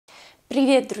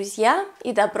Привет, друзья,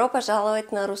 и добро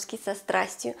пожаловать на русский со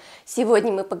страстью.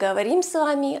 Сегодня мы поговорим с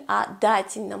вами о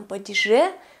дательном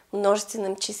падеже,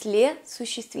 множественном числе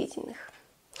существительных.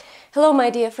 Hello,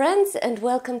 my dear friends, and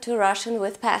welcome to Russian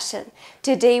with Passion.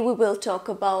 Today we will talk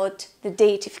about the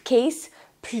dative case,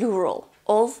 plural,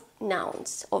 of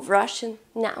nouns, of Russian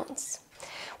nouns.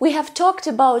 We have talked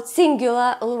about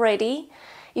singular already.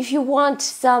 If you want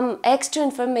some extra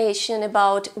information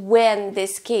about when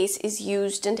this case is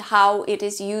used and how it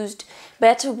is used,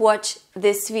 better watch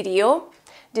this video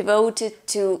devoted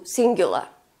to singular,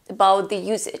 about the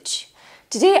usage.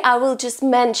 Today I will just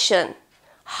mention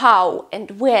how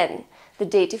and when the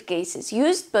dative case is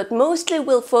used, but mostly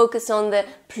we'll focus on the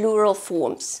plural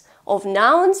forms of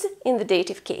nouns in the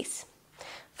dative case.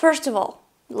 First of all,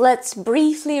 let's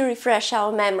briefly refresh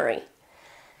our memory.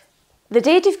 The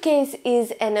dative case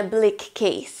is an oblique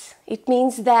case. It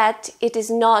means that it is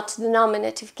not the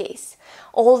nominative case.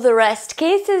 All the rest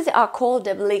cases are called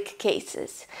oblique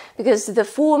cases because the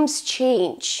forms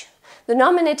change. The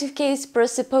nominative case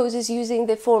presupposes using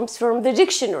the forms from the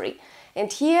dictionary,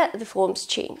 and here the forms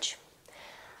change.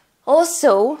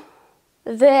 Also,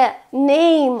 the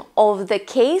name of the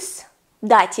case,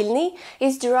 дательный,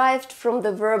 is derived from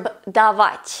the verb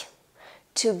давать,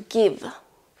 to give.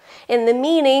 And the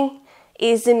meaning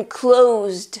is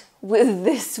enclosed with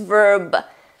this verb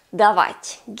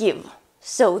давать, give.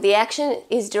 So the action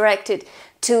is directed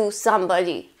to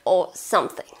somebody or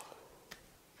something.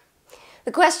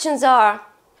 The questions are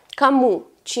кому,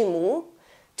 чему,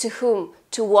 to whom,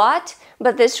 to what,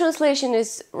 but this translation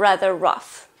is rather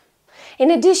rough.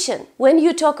 In addition, when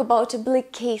you talk about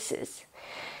oblique cases,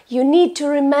 you need to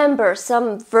remember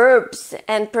some verbs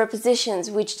and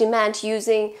prepositions which demand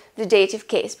using the dative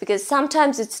case, because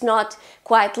sometimes it's not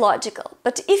quite logical.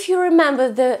 But if you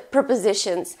remember the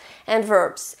prepositions and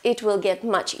verbs, it will get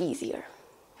much easier.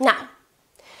 Now,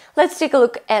 let's take a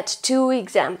look at two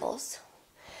examples.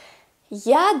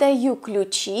 Я даю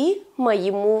ключи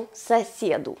моему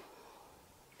соседу.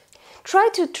 Try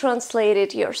to translate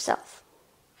it yourself.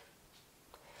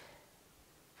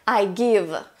 I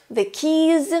give the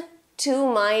keys to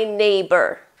my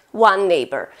neighbor, one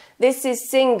neighbor. This is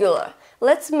singular.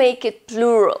 Let's make it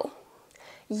plural.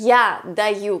 Я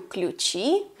даю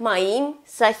ключи моим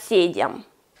соседям.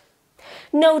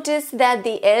 Notice that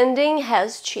the ending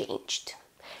has changed.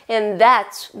 And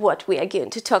that's what we are going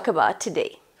to talk about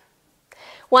today.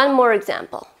 One more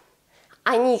example.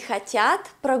 Они хотят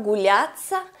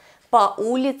прогуляться по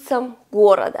улицам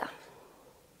города.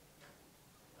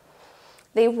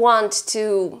 They want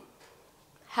to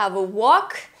have a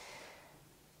walk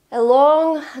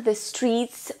along the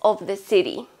streets of the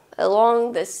city,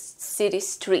 along the city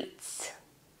streets.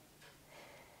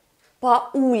 По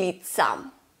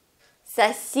улицам,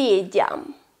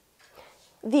 соседям.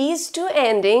 These two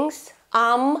endings,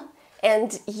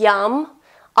 and yam,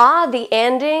 are the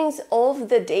endings of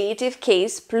the dative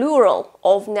case plural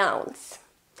of nouns.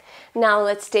 Now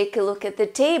let's take a look at the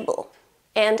table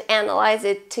and analyze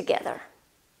it together.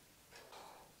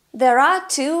 There are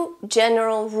two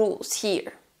general rules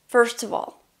here. First of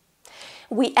all,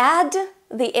 we add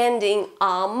the ending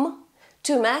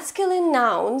to masculine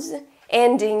nouns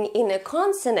ending in a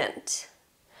consonant,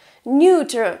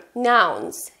 neuter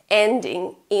nouns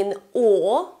ending in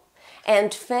o,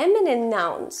 and feminine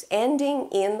nouns ending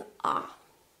in a.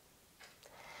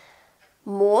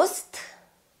 Мост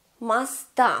 –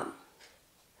 мостам,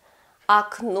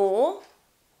 окно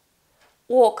 –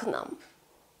 окнам.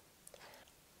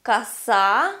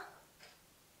 Коса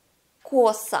 –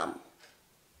 косам.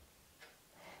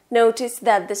 Notice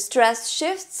that the stress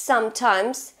shifts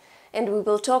sometimes, and we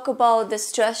will talk about the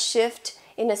stress shift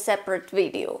in a separate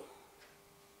video.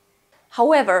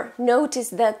 However,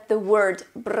 notice that the word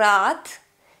брат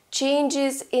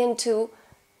changes into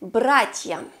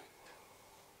братья.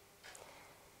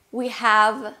 We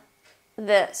have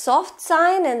the soft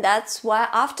sign, and that's why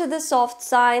after the soft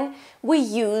sign we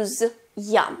use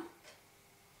ям.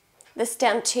 The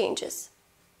stem changes.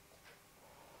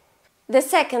 The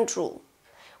second rule.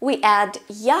 We add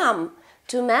ям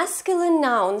to masculine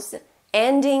nouns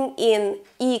ending in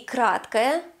и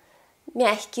краткое,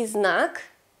 мягкий знак,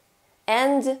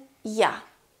 and я.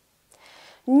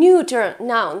 Neuter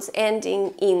nouns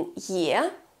ending in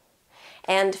е,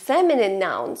 and feminine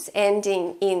nouns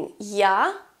ending in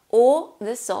я or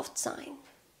the soft sign.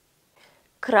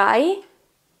 Край,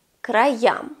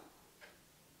 краям.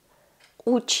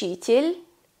 Учитель,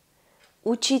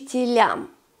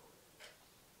 учителям.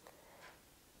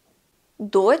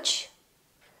 Дочь,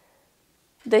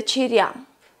 дочерям.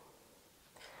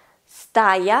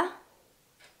 Стая,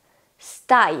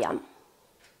 стаям.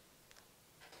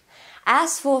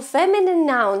 As for feminine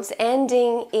nouns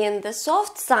ending in the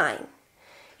soft sign,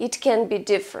 it can be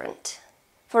different.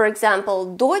 For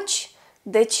example, дочь,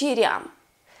 дочерям.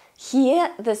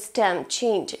 Here the stem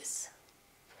changes.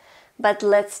 But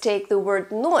let's take the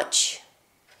word ночь,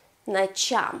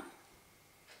 ночам.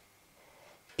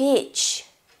 Печь,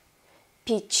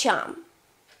 печам.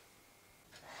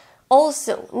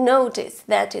 Also, notice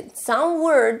that in some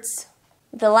words,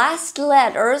 the last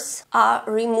letters are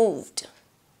removed.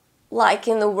 Like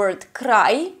in the word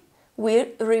край,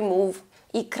 we remove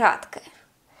и краткое.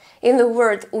 In the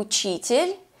word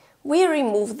учитель, we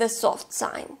remove the soft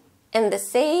sign. And the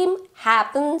same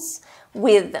happens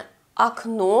with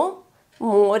окно,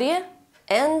 море,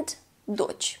 and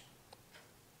дочь.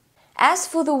 As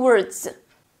for the words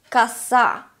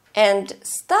коса and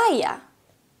стая,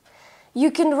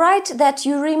 you can write that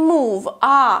you remove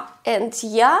a and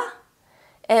ya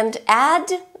and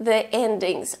add the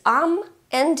endings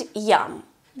and yam.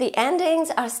 The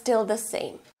endings are still the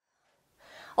same.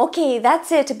 Okay,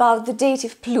 that's it about the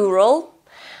dative plural.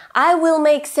 I will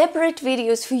make separate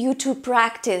videos for you to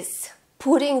practice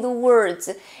putting the words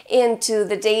into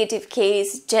the dative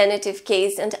case, genitive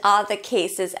case, and other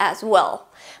cases as well.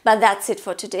 But that's it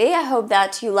for today. I hope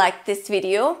that you liked this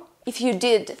video. If you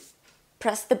did,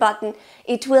 press the button.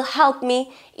 It will help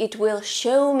me. It will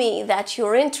show me that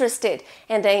you're interested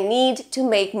and I need to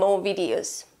make more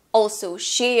videos. Also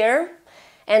share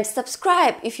and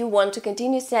subscribe if you want to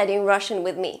continue studying Russian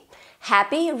with me.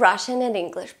 Happy Russian and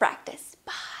English practice!